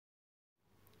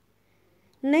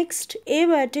Next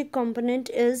abiotic component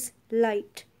is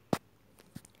light.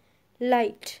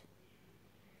 Light.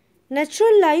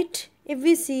 Natural light, if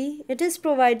we see, it is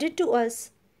provided to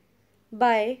us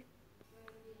by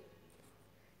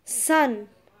sun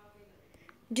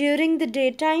during the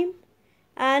daytime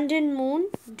and in moon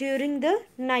during the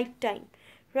night time,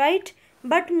 right?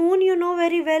 But moon, you know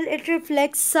very well, it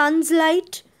reflects sun's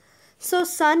light. So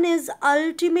sun is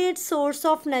ultimate source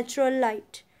of natural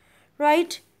light,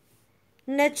 right?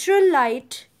 Natural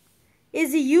light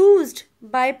is used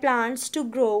by plants to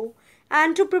grow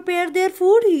and to prepare their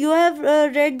food. You have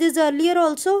read this earlier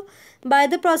also. By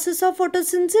the process of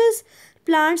photosynthesis,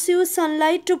 plants use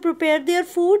sunlight to prepare their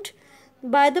food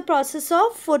by the process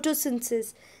of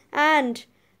photosynthesis. And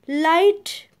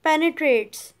light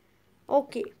penetrates.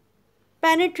 Okay.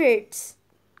 Penetrates.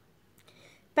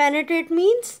 Penetrate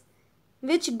means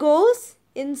which goes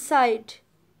inside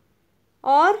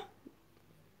or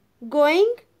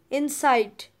going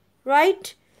inside,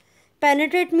 right?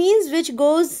 Penetrate means which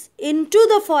goes into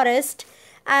the forest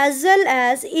as well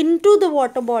as into the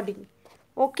water body.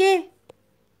 Okay.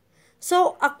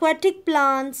 So aquatic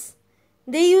plants,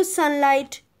 they use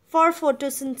sunlight for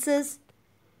photosynthesis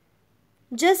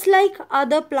just like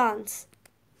other plants.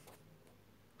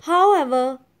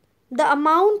 However, the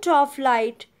amount of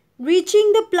light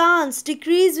reaching the plants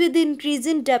decrease with increase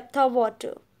in depth of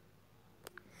water.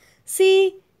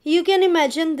 See, you can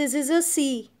imagine this is a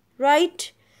sea,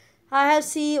 right? I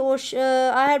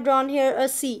have drawn here a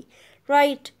sea,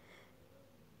 right?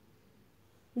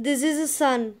 This is a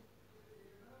sun.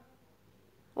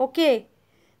 Okay.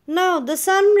 Now the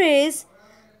sun rays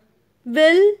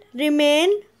will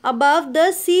remain above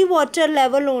the sea water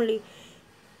level only.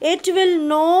 It will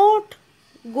not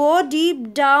go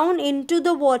deep down into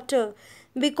the water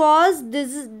because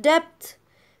this depth,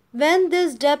 when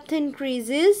this depth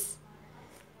increases,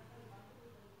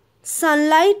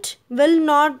 sunlight will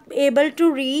not able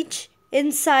to reach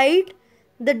inside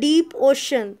the deep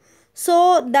ocean.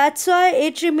 So that's why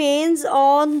it remains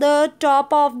on the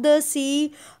top of the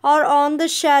sea or on the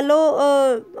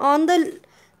shallow on the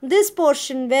this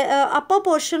portion where upper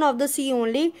portion of the sea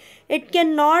only. It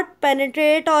cannot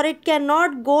penetrate or it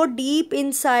cannot go deep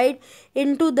inside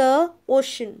into the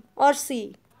ocean or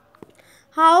sea.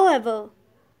 However,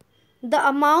 the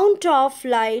amount of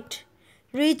light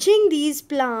reaching these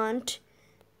plants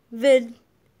will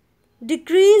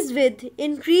decrease with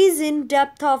increase in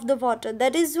depth of the water.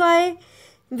 That is why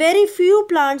very few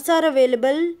plants are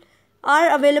available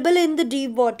in the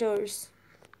deep waters.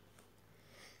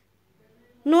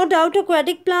 No doubt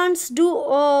aquatic plants do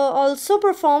also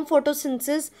perform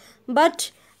photosynthesis,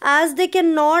 but as they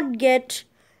cannot get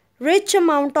rich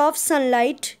amount of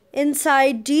sunlight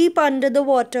inside deep under the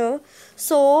water,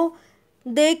 so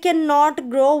they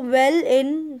cannot grow well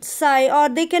inside or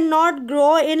they cannot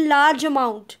grow in large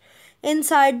amount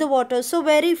inside the water. So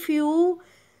very few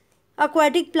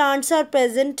aquatic plants are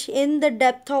present in the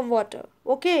depth of water.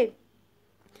 Okay.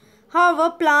 However,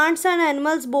 plants and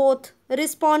animals both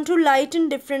respond to light in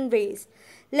different ways.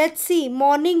 Let's see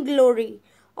morning glory,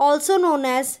 also known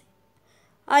as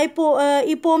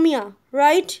epomia,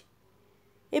 right?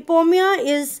 Epomia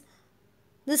is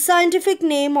the scientific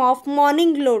name of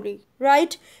morning glory,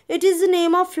 right? It is the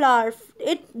name of flower.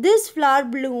 This flower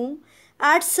bloom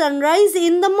at sunrise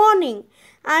in the morning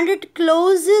and it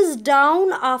closes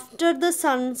down after the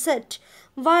sunset.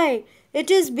 Why? It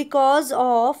is because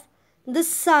of the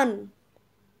sun.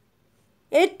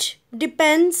 It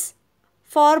depends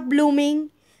for blooming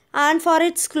and for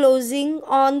its closing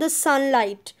on the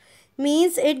sunlight.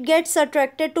 Means it gets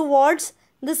attracted towards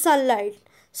the sunlight.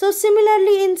 So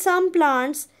similarly in some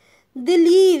plants, the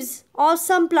leaves of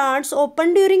some plants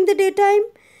open during the daytime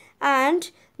and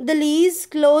the leaves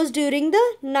close during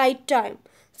the night time.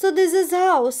 So this is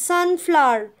how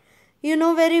sunflower, you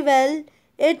know very well,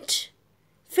 it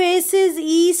faces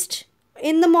east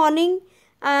in the morning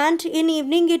and in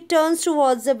evening it turns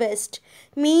towards the west.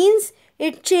 Means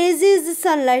it chases the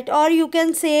sunlight, or you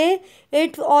can say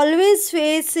it always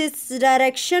faces its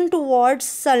direction towards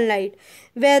sunlight.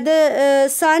 Where the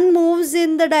sun moves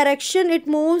in the direction, it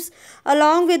moves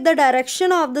along with the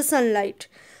direction of the sunlight.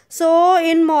 So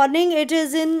in morning it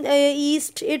is in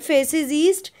east, it faces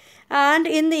east, and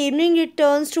in the evening it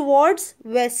turns towards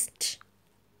west.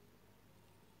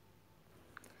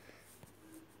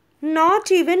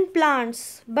 Not even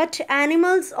plants, but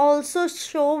animals also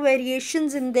show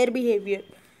variations in their behavior,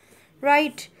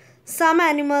 right? Some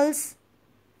animals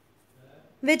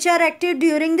which are active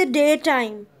during the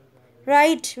daytime,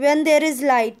 right, when there is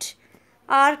light,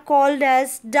 are called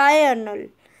as diurnal,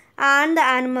 and the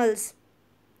animals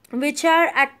which are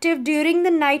active during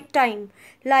the night time,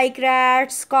 like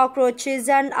rats, cockroaches,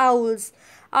 and owls,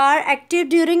 are active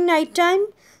during night time,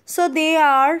 so they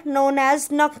are known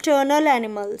as nocturnal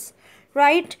animals,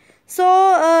 right?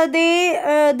 So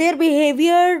their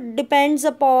behavior depends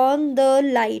upon the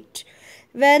light.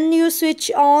 When you switch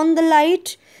on the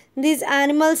light, these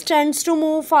animals tends to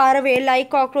move far away, like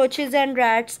cockroaches and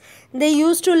rats. They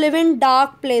used to live in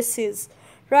dark places,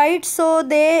 right? So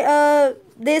they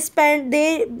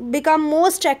become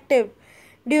most active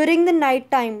during the night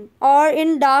time or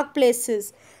in dark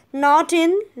places, not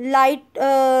in light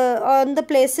on the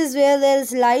places where there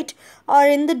is light or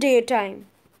in the daytime.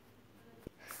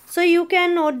 So you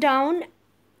can note down,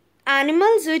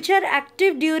 animals which are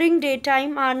active during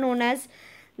daytime are known as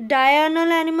diurnal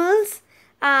animals,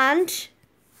 and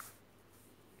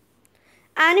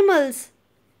animals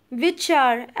which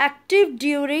are active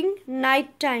during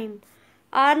night time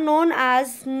are known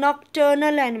as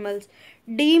nocturnal animals.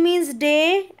 D means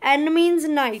day, N means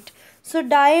night. So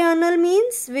diurnal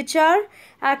means which are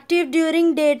active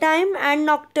during daytime, and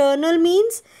nocturnal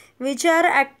means which are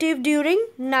active during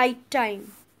night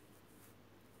time.